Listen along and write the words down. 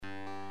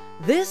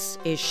This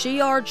is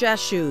Shear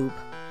Jashub,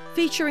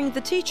 featuring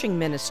the teaching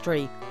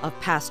ministry of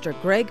Pastor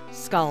Greg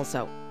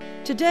Scalzo.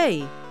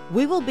 Today,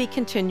 we will be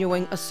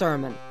continuing a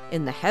sermon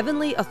in the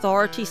Heavenly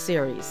Authority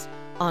series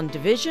on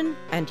division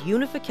and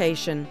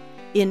unification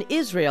in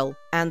Israel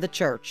and the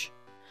church.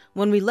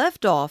 When we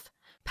left off,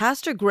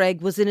 Pastor Greg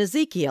was in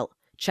Ezekiel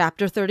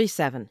chapter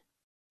 37.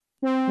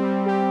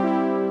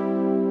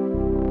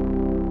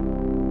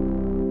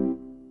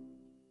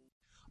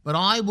 But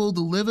I will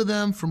deliver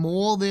them from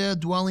all their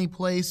dwelling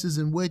places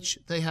in which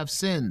they have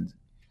sinned,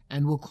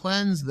 and will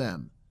cleanse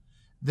them.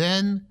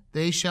 Then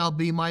they shall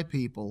be my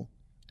people,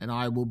 and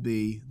I will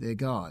be their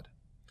God.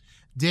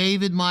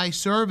 David my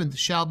servant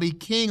shall be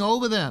king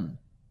over them.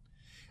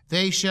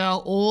 They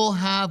shall all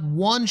have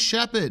one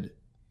shepherd.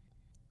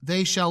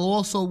 They shall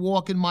also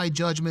walk in my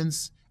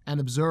judgments, and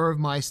observe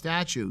my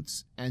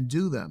statutes, and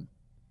do them.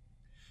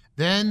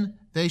 Then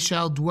they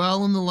shall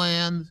dwell in the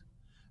land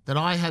that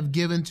I have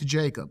given to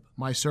Jacob,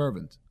 my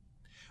servant,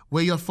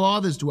 where your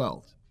fathers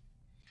dwelt.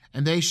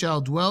 And they shall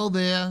dwell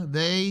there,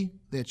 they,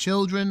 their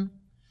children,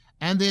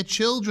 and their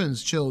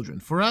children's children,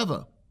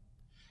 forever.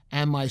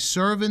 And my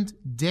servant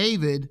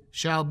David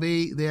shall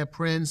be their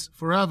prince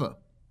forever.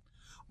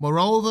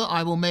 Moreover,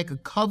 I will make a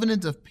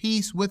covenant of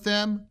peace with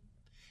them,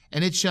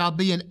 and it shall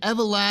be an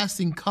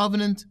everlasting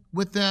covenant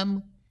with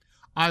them.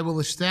 I will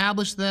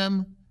establish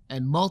them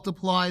and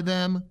multiply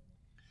them,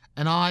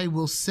 and I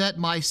will set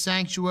my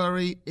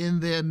sanctuary in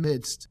their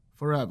midst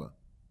forever.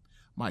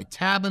 My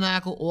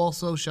tabernacle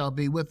also shall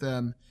be with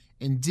them.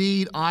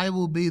 Indeed, I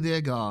will be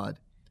their God,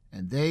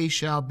 and they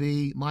shall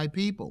be my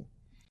people.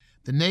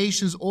 The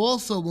nations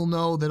also will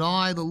know that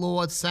I, the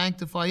Lord,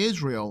 sanctify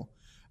Israel,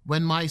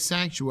 when my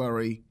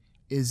sanctuary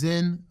is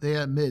in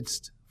their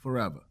midst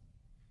forever.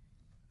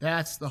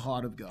 That's the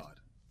heart of God.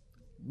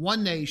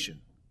 One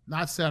nation,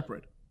 not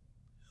separate.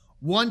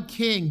 One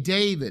king,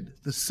 David,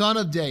 the son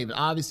of David.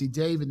 Obviously,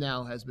 David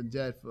now has been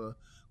dead for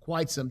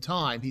quite some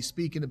time. He's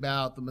speaking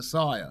about the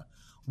Messiah.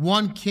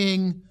 One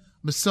king,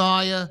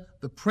 Messiah,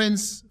 the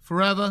prince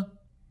forever.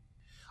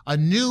 A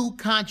new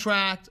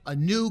contract, a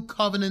new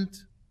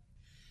covenant.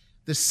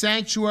 The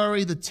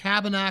sanctuary, the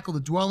tabernacle, the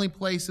dwelling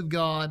place of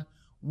God.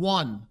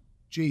 One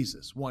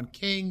Jesus. One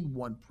king,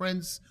 one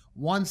prince,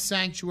 one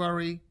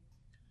sanctuary,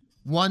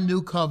 one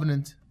new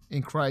covenant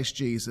in Christ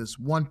Jesus.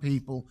 One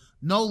people,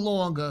 no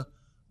longer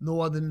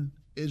northern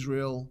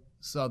Israel,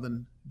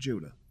 southern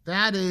Judah.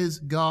 That is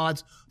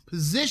God's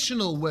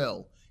positional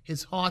will,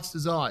 his heart's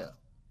desire.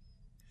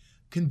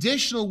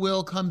 Conditional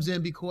will comes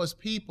in because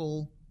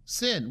people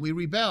sin, we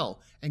rebel,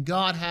 and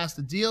God has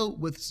to deal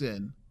with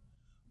sin,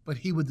 but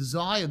he would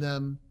desire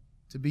them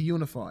to be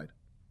unified.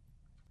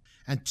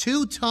 And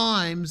 2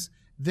 times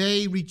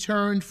they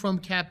returned from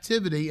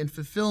captivity in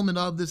fulfillment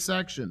of this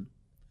section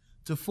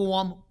to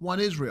form one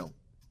Israel.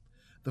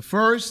 The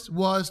first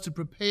was to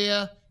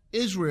prepare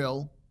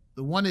Israel,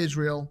 the one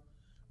Israel,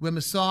 where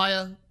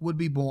Messiah would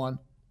be born.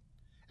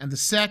 And the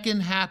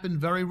second happened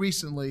very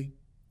recently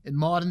in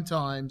modern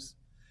times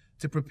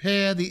to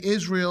prepare the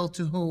Israel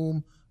to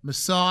whom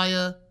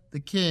Messiah, the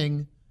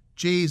King,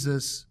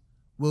 Jesus,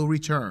 will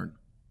return.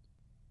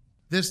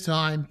 This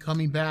time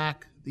coming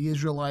back, the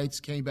Israelites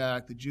came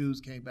back, the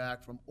Jews came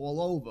back from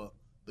all over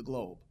the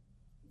globe,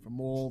 from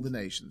all the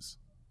nations.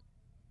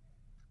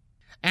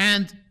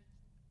 And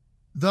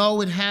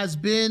though it has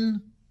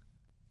been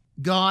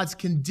God's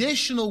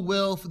conditional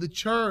will for the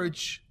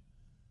church,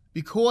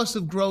 because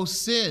of gross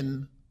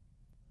sin,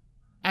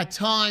 at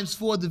times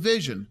for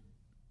division,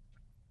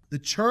 the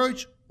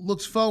church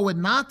looks forward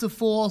not to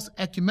false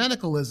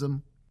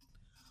ecumenicalism,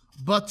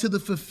 but to the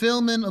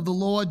fulfillment of the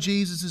Lord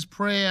Jesus'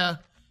 prayer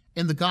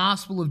in the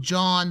Gospel of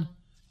John,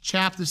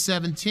 chapter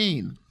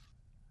 17.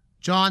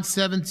 John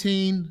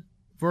 17,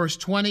 verse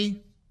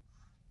 20.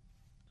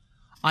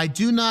 I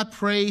do not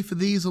pray for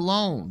these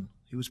alone.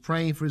 He was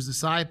praying for his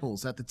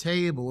disciples at the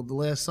table of the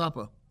Last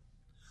Supper,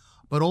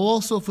 but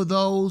also for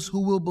those who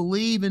will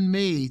believe in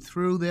me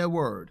through their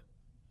word.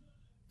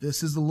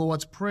 This is the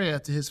Lord's prayer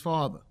to his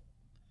Father.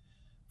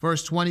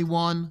 Verse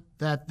 21,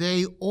 that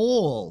they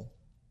all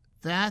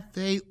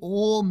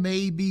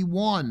may be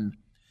one,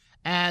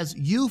 as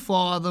you,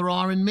 Father,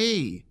 are in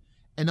me,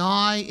 and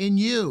I in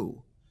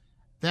you,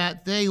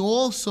 that they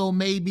also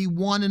may be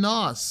one in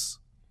us,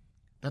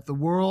 that the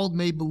world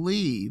may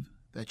believe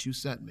that you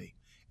sent me.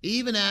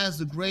 Even as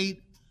the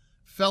great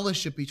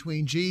fellowship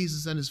between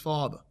Jesus and his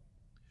Father,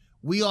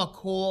 we are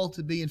called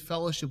to be in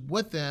fellowship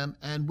with them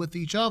and with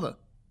each other.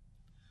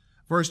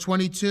 Verse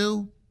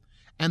 22,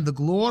 and the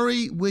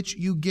glory which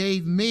you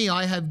gave me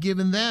I have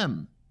given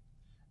them,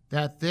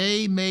 that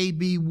they may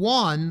be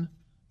one,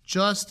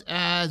 just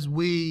as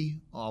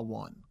we are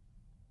one.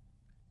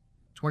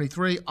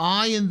 23,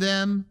 I in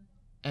them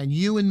and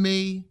you in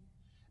me,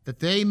 that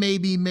they may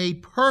be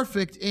made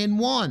perfect in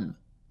one,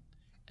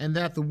 and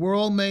that the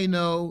world may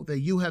know that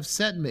you have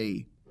sent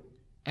me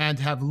and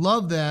have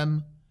loved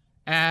them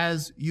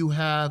as you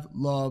have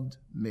loved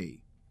me.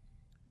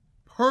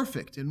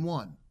 Perfect in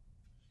one,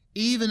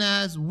 even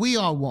as we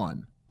are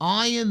one.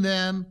 I in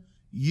them,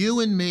 you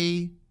in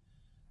me,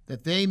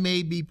 that they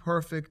may be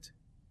perfect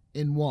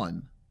in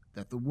one,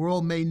 that the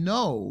world may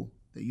know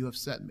that you have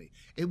sent me.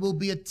 It will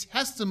be a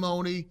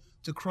testimony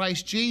to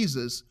Christ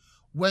Jesus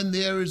when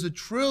there is a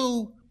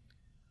true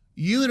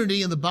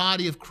unity in the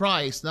body of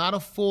Christ, not a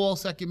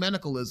false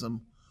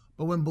ecumenicalism,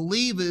 but when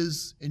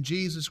believers in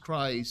Jesus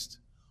Christ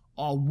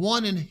are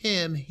one in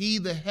him, he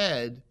the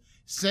head,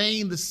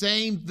 saying the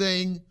same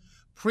thing,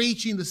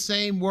 preaching the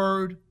same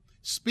word,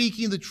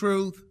 speaking the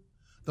truth,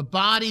 the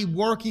body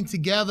working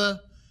together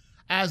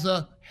as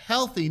a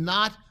healthy,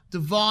 not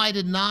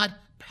divided, not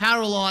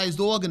paralyzed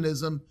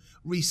organism,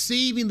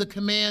 receiving the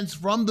commands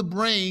from the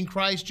brain,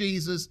 Christ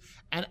Jesus,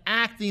 and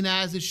acting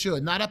as it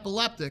should. Not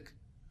epileptic,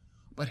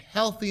 but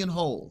healthy and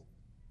whole.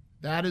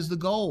 That is the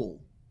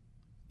goal.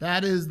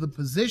 That is the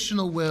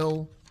positional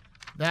will.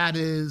 That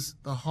is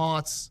the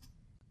heart's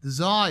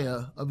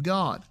desire of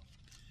God.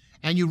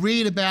 And you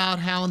read about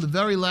how in the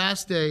very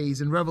last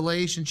days, in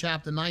Revelation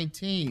chapter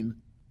 19,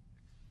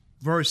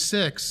 verse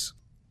 6,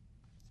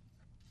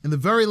 in the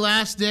very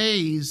last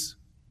days,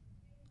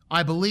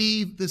 I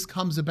believe this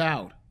comes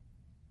about.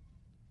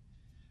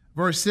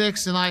 Verse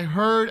 6, and I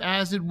heard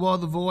as it were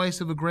the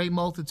voice of a great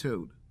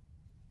multitude,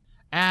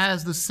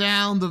 as the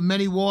sound of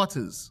many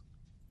waters,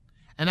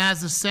 and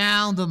as the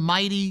sound of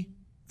mighty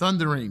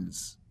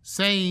thunderings,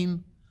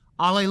 saying,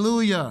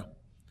 Alleluia,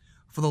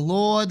 for the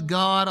Lord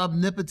God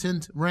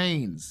omnipotent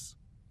reigns.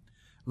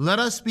 Let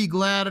us be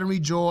glad and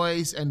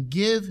rejoice and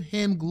give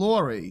him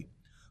glory,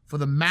 for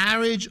the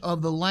marriage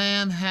of the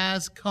Lamb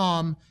has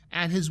come,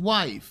 and his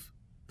wife,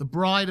 the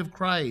bride of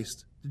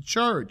Christ, the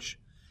church,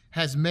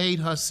 has made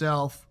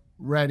herself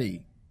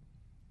ready.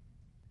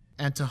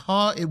 And to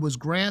her it was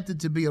granted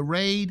to be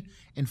arrayed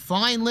in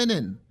fine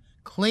linen,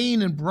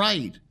 clean and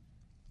bright,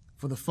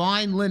 for the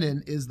fine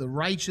linen is the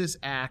righteous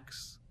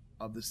acts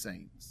of the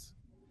saints.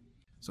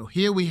 So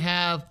here we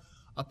have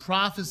a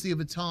prophecy of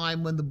a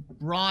time when the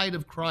bride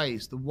of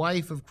Christ, the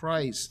wife of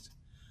Christ,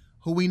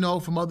 who we know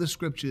from other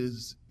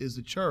scriptures is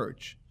the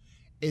church,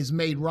 is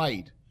made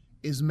right,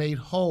 is made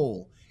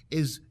whole,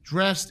 is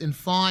dressed in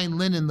fine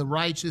linen, the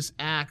righteous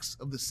acts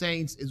of the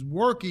saints, is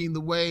working the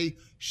way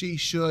she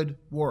should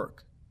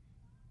work.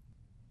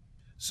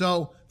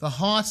 So the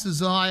heart's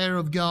desire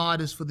of God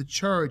is for the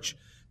church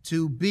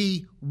to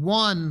be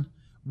one,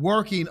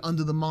 working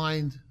under the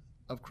mind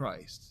of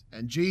Christ.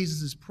 And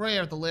Jesus'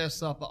 prayer at the Last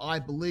Supper, I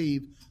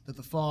believe that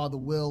the Father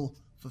will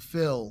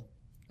fulfill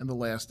in the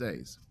last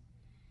days.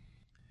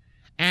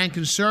 And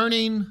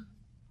concerning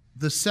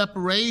the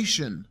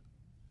separation,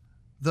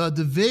 the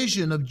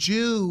division of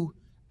Jew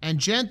and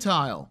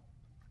Gentile,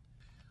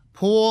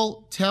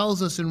 Paul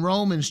tells us in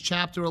Romans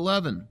chapter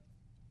 11,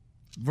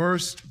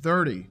 verse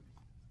 30,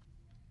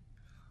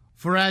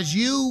 for as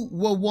you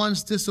were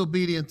once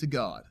disobedient to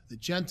God, the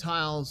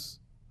Gentiles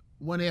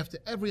went after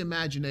every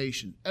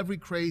imagination, every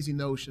crazy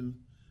notion,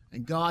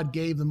 and God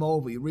gave them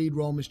over. You read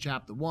Romans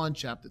chapter 1,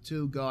 chapter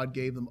 2, God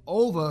gave them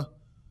over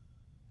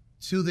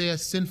to their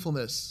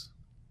sinfulness.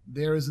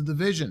 There is a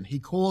division. He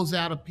calls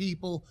out a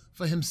people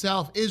for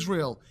himself,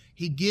 Israel.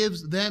 He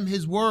gives them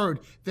his word.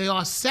 They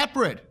are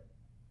separate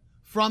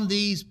from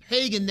these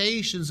pagan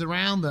nations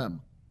around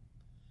them.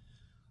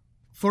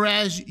 For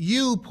as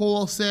you,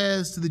 Paul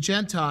says to the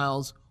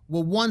Gentiles,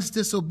 were once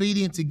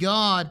disobedient to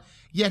God,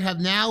 yet have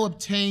now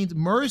obtained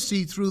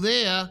mercy through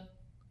the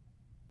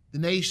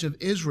nation of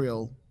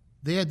Israel,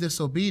 their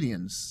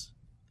disobedience.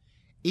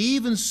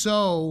 Even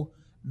so,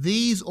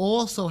 these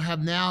also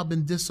have now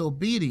been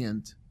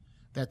disobedient,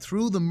 that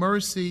through the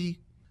mercy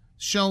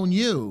shown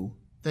you,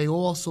 they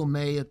also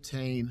may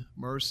obtain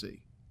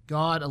mercy.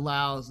 God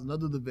allows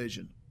another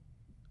division,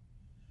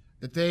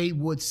 that they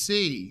would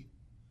see,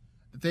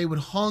 that they would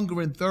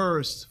hunger and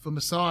thirst for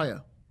Messiah.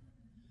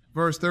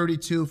 Verse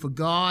 32, for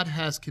God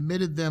has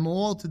committed them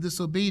all to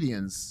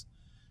disobedience,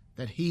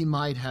 that he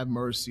might have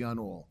mercy on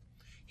all.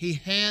 He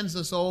hands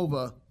us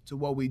over to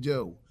what we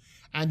do.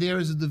 And there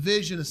is a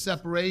division, a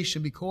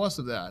separation because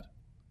of that,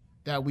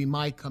 that we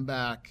might come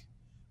back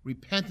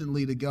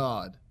repentantly to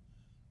God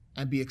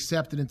and be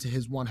accepted into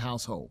his one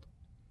household.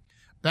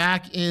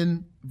 Back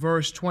in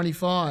verse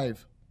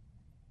 25,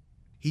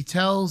 he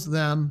tells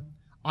them,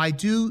 I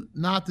do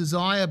not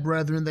desire,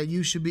 brethren, that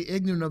you should be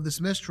ignorant of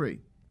this mystery,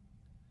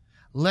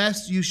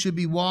 lest you should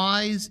be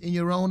wise in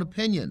your own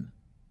opinion,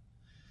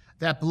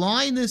 that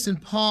blindness in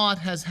part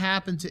has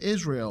happened to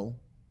Israel.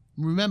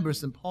 Remember,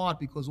 it's in part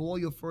because all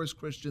your first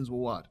Christians were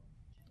what?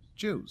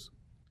 Jews.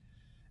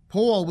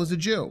 Paul was a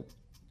Jew.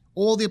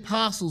 All the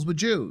apostles were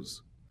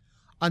Jews,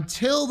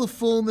 until the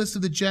fullness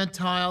of the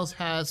Gentiles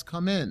has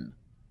come in.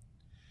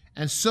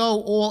 And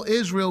so all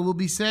Israel will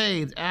be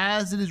saved,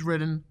 as it is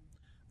written,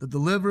 the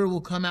deliverer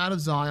will come out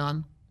of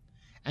Zion,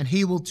 and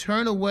he will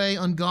turn away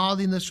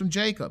ungodliness from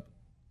Jacob.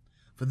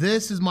 For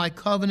this is my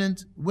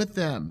covenant with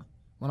them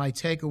when I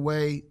take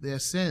away their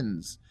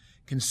sins.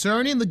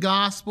 Concerning the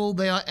gospel,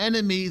 they are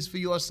enemies for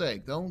your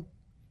sake. Don't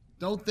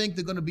think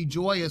they're going to be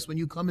joyous when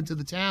you come into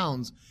the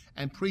towns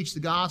and preach the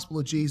gospel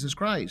of Jesus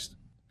Christ.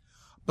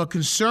 But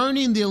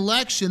concerning the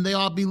election, they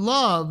are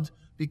beloved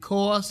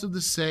because of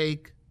the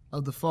sake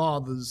of the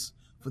fathers.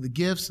 For the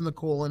gifts and the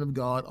calling of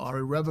God are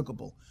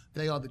irrevocable.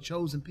 They are the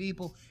chosen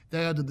people.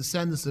 They are the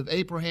descendants of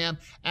Abraham.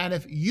 And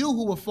if you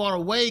who are far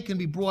away can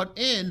be brought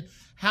in,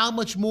 how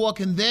much more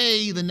can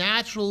they, the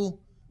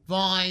natural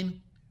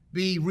vine,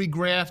 be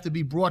regrafted,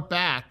 be brought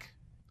back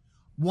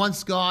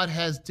once God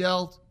has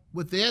dealt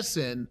with their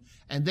sin,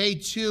 and they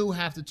too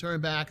have to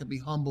turn back and be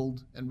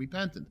humbled and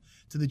repentant.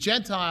 To the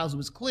Gentiles, it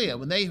was clear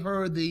when they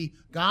heard the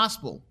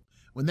gospel,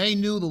 when they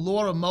knew the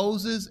law of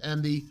Moses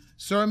and the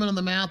Sermon on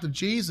the Mount of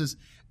Jesus,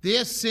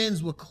 their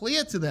sins were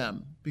clear to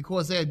them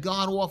because they had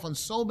gone off on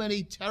so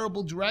many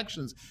terrible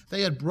directions.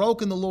 They had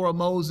broken the law of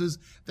Moses.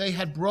 They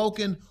had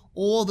broken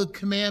all the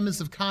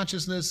commandments of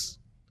consciousness.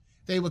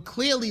 They were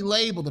clearly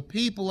labeled. The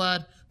people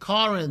at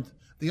Corinth,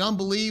 the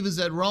unbelievers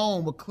at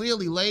Rome were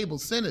clearly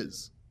labeled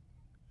sinners.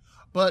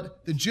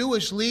 But the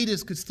Jewish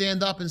leaders could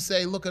stand up and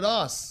say, look at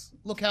us.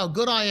 Look how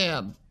good I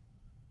am.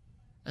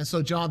 And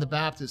so John the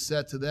Baptist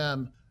said to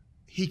them,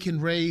 he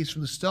can raise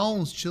from the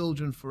stones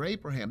children for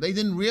Abraham. They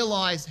didn't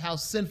realize how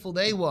sinful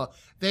they were.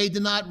 They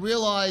did not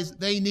realize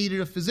they needed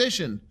a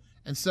physician.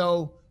 And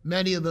so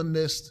many of them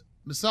missed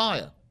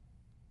Messiah.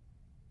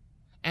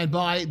 And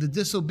by the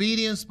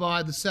disobedience,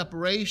 by the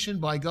separation,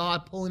 by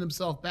God pulling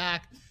himself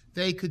back,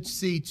 they could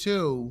see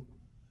too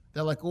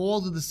that like all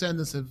the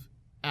descendants of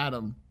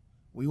Adam,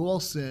 we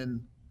all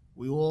sin,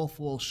 we all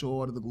fall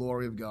short of the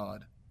glory of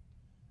God.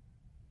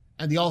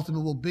 And the ultimate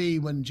will be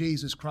when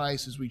Jesus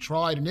Christ is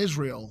retried in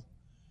Israel,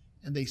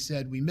 and they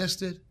said, we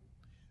missed it,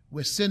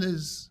 we're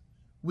sinners,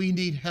 we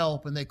need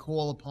help, and they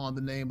call upon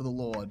the name of the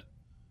Lord.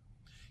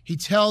 He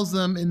tells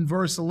them in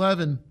verse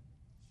 11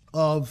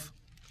 of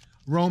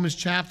Romans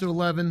chapter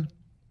 11,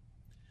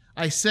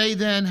 I say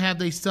then, have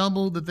they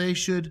stumbled that they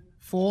should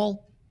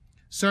fall?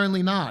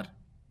 Certainly not.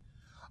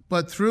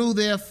 But through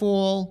their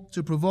fall,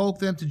 to provoke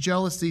them to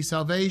jealousy,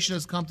 salvation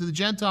has come to the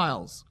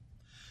Gentiles.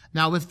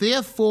 Now, if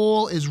their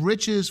fall is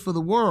riches for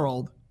the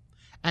world,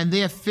 and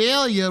their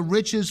failure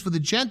riches for the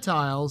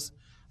Gentiles,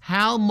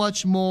 how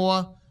much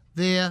more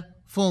their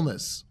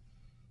fullness?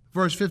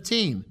 Verse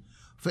 15,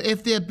 for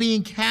if their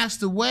being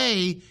cast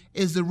away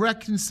is the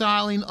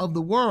reconciling of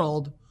the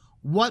world,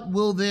 what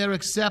will their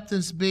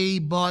acceptance be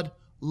but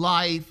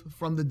life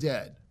from the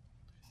dead?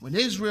 When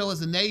Israel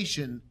as a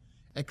nation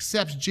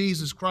accepts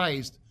Jesus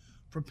Christ,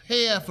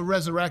 prepare for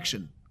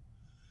resurrection.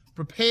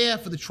 Prepare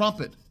for the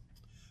trumpet.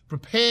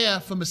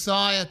 Prepare for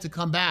Messiah to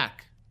come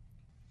back.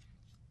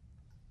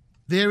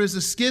 There is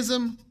a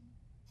schism,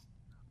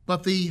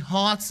 but the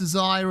heart's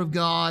desire of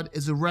God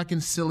is a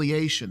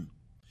reconciliation.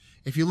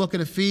 If you look at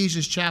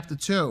Ephesians chapter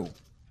 2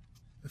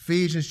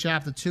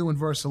 and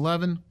verse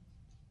 11,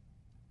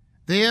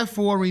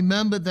 therefore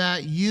remember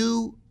that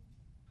you,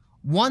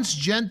 once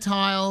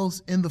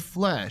Gentiles in the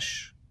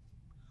flesh,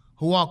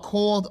 who are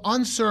called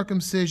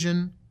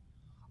uncircumcision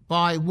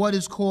by what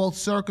is called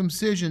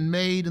circumcision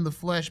made in the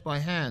flesh by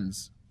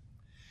hands,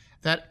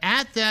 that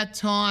at that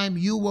time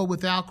you were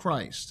without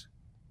Christ,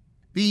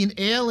 being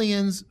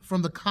aliens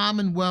from the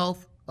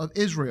commonwealth of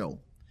Israel,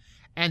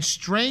 and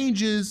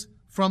strangers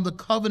from the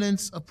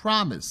covenants of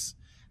promise,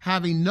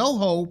 having no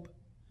hope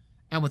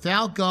and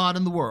without God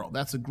in the world.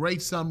 That's a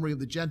great summary of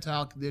the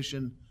Gentile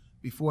condition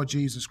before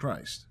Jesus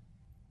Christ.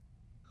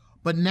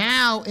 But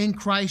now in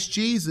Christ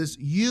Jesus,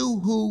 you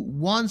who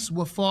once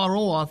were far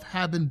off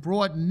have been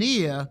brought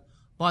near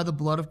by the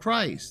blood of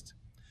Christ.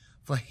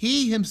 For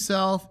he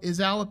himself is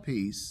our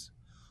peace,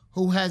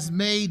 who has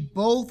made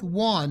both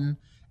one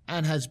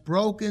and has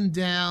broken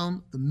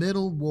down the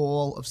middle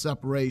wall of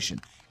separation.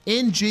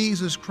 In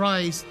Jesus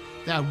Christ,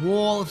 that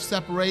wall of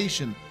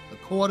separation, the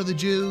court of the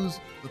Jews,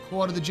 the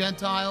court of the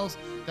Gentiles,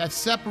 that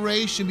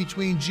separation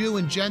between Jew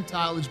and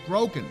Gentile is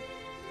broken.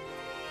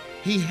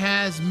 He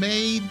has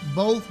made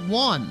both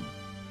one.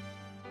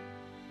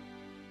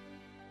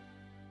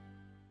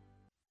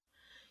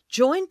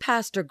 Join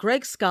Pastor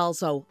Greg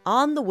Scalzo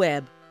on the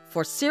web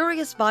for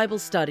serious Bible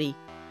study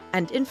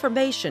and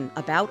information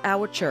about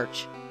our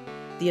church.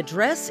 The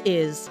address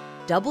is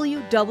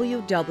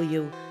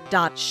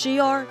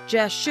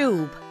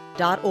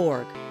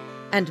www.shiarjashub.org,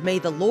 and may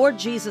the Lord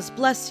Jesus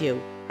bless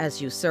you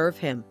as you serve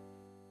him.